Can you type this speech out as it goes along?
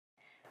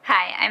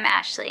I'm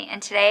Ashley,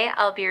 and today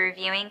I'll be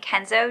reviewing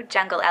Kenzo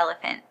Jungle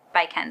Elephant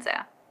by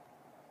Kenzo.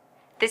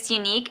 This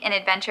unique and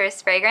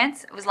adventurous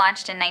fragrance was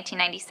launched in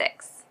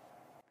 1996.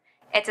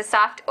 It's a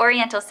soft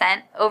oriental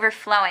scent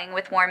overflowing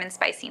with warm and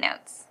spicy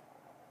notes.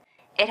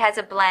 It has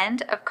a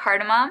blend of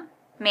cardamom,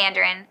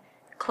 mandarin,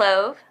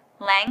 clove,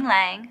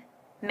 ylang-ylang,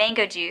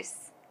 mango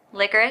juice,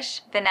 licorice,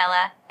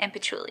 vanilla, and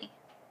patchouli.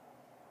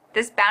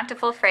 This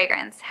bountiful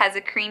fragrance has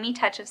a creamy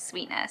touch of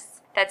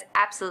sweetness that's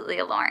absolutely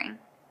alluring.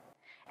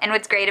 And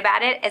what's great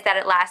about it is that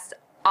it lasts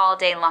all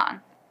day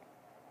long.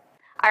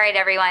 Alright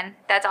everyone,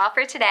 that's all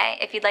for today.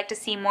 If you'd like to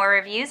see more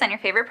reviews on your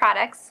favorite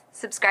products,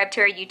 subscribe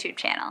to our YouTube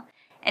channel.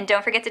 And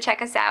don't forget to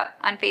check us out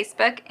on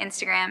Facebook,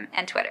 Instagram,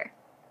 and Twitter.